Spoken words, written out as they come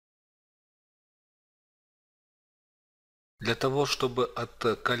Для того, чтобы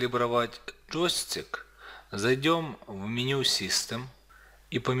откалибровать джойстик, зайдем в меню System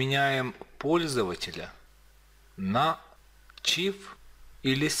и поменяем пользователя на Chief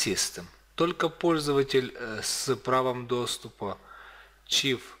или System. Только пользователь с правом доступа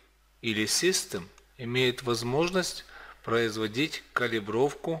Chief или System имеет возможность производить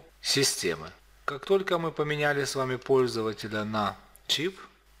калибровку системы. Как только мы поменяли с вами пользователя на Chief,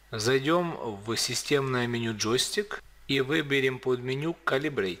 зайдем в системное меню Joystick и выберем под меню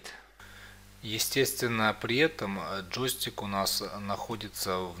Calibrate. Естественно, при этом джойстик у нас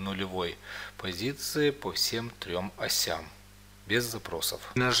находится в нулевой позиции по всем трем осям, без запросов.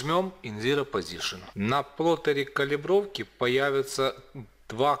 Нажмем In Zero Position. На плоттере калибровки появятся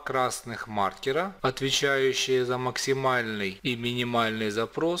два красных маркера, отвечающие за максимальный и минимальный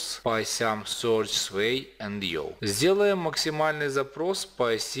запрос по осям Search, Sway and Yaw. Сделаем максимальный запрос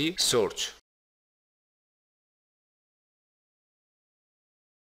по оси Search.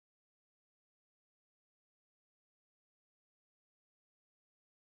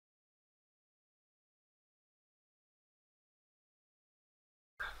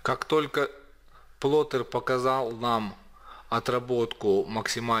 Как только плоттер показал нам отработку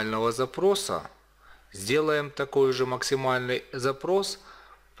максимального запроса, сделаем такой же максимальный запрос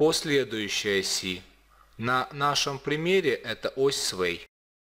по следующей оси. На нашем примере это ось Sway.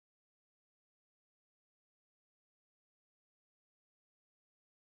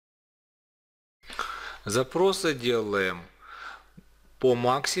 Запросы делаем по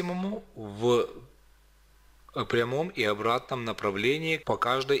максимуму в прямом и обратном направлении по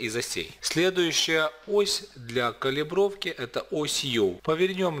каждой из осей. Следующая ось для калибровки это ось Yaw.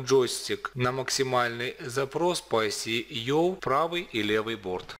 Повернем джойстик на максимальный запрос по оси Yaw, правый и левый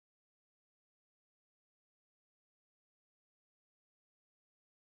борт.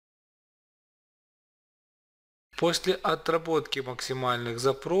 После отработки максимальных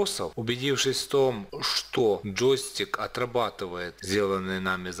запросов, убедившись в том, что джойстик отрабатывает сделанные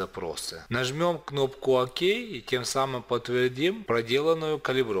нами запросы, нажмем кнопку ОК и тем самым подтвердим проделанную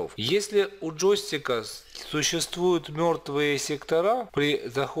калибровку. Если у джойстика существуют мертвые сектора, при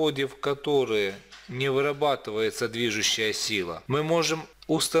заходе в которые не вырабатывается движущая сила, мы можем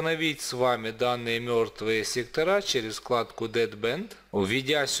установить с вами данные мертвые сектора через вкладку Deadband,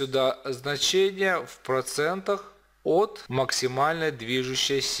 введя сюда значение в процентах от максимальной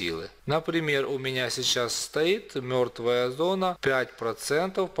движущей силы. Например, у меня сейчас стоит мертвая зона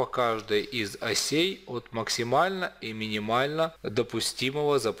 5% по каждой из осей от максимально и минимально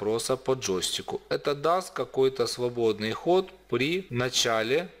допустимого запроса по джойстику. Это даст какой-то свободный ход при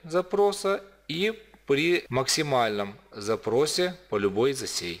начале запроса и при максимальном запросе по любой из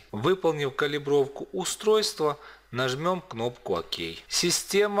осей. Выполнив калибровку устройства, нажмем кнопку ОК.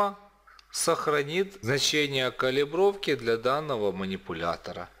 Система сохранит значение калибровки для данного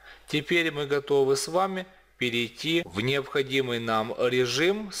манипулятора. Теперь мы готовы с вами перейти в необходимый нам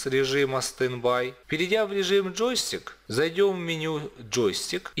режим с режима Standby. Перейдя в режим джойстик, зайдем в меню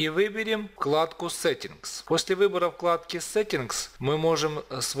Joystick и выберем вкладку Settings. После выбора вкладки Settings мы можем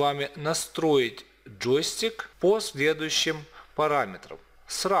с вами настроить джойстик по следующим параметрам.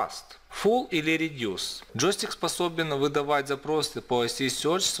 Thrust, Full или Reduce. Джойстик способен выдавать запросы по оси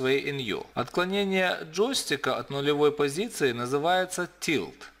Search, Sway and Yaw. Отклонение джойстика от нулевой позиции называется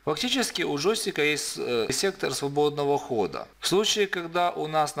Tilt. Фактически у джойстика есть сектор свободного хода. В случае, когда у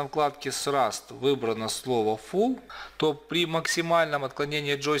нас на вкладке Thrust выбрано слово Full, то при максимальном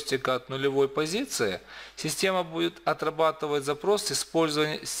отклонении джойстика от нулевой позиции система будет отрабатывать запрос с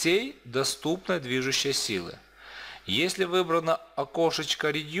использованием всей доступной движущей силы. Если выбрано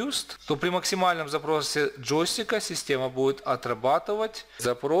окошечко Reduced, то при максимальном запросе джойстика система будет отрабатывать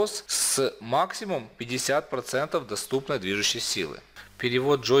запрос с максимум 50% доступной движущей силы.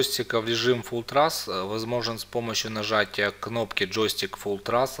 Перевод джойстика в режим Full Thrust возможен с помощью нажатия кнопки Joystick Full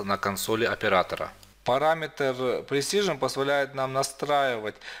Thrust на консоли оператора. Параметр Precision позволяет нам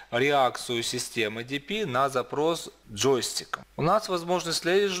настраивать реакцию системы DP на запрос джойстика. У нас возможны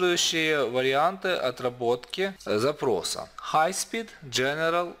следующие варианты отработки запроса: High Speed,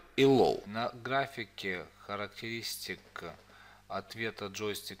 General и Low. На графике характеристик ответа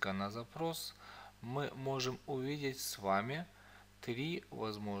джойстика на запрос мы можем увидеть с вами три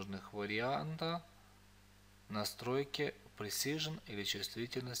возможных варианта настройки Precision или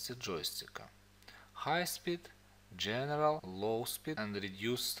чувствительности джойстика. High Speed, General, Low Speed and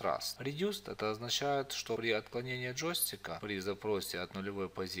Reduced Thrust. Reduced это означает, что при отклонении джойстика при запросе от нулевой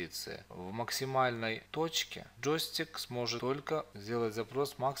позиции в максимальной точке джойстик сможет только сделать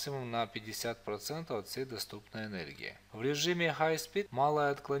запрос максимум на 50% от всей доступной энергии. В режиме High Speed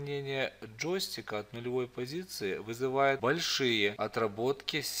малое отклонение джойстика от нулевой позиции вызывает большие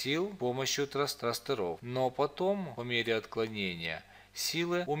отработки сил с помощью трастеров, но потом по мере отклонения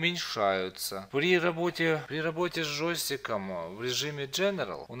силы уменьшаются. При работе с джойстиком в режиме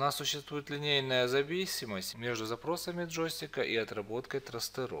General у нас существует линейная зависимость между запросами джойстика и отработкой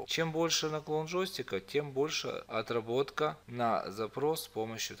трастеров. Чем больше наклон джойстика, тем больше отработка на запрос с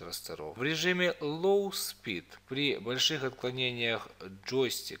помощью трастеров. В режиме Low Speed при больших отклонениях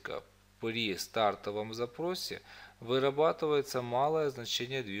джойстика при стартовом запросе вырабатывается малое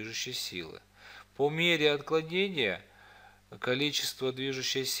значение движущей силы. По мере отклонения количество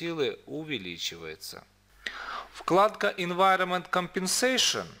движущей силы увеличивается. Вкладка Environment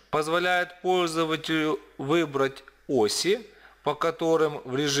Compensation позволяет пользователю выбрать оси, по которым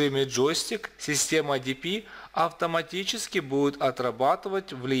в режиме джойстик система DP автоматически будет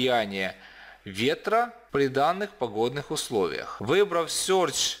отрабатывать влияние ветра при данных погодных условиях. Выбрав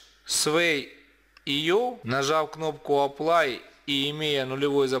Search Sway EU, нажав кнопку Apply и имея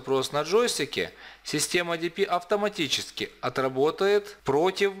нулевой запрос на джойстике, система DP автоматически отработает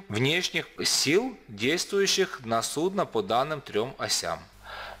против внешних сил, действующих на судно по данным трем осям.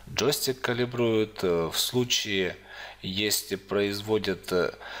 Джойстик калибрует в случае, если производят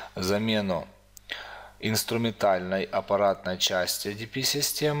замену инструментальной аппаратной части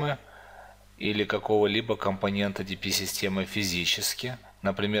DP-системы или какого-либо компонента DP-системы физически.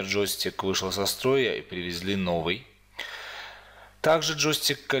 Например, джойстик вышел со строя и привезли новый. Также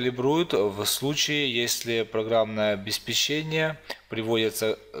джойстик калибрует в случае, если программное обеспечение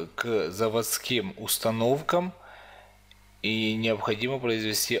приводится к заводским установкам и необходимо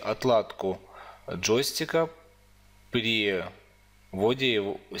произвести отладку джойстика при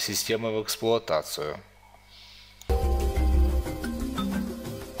вводе системы в эксплуатацию.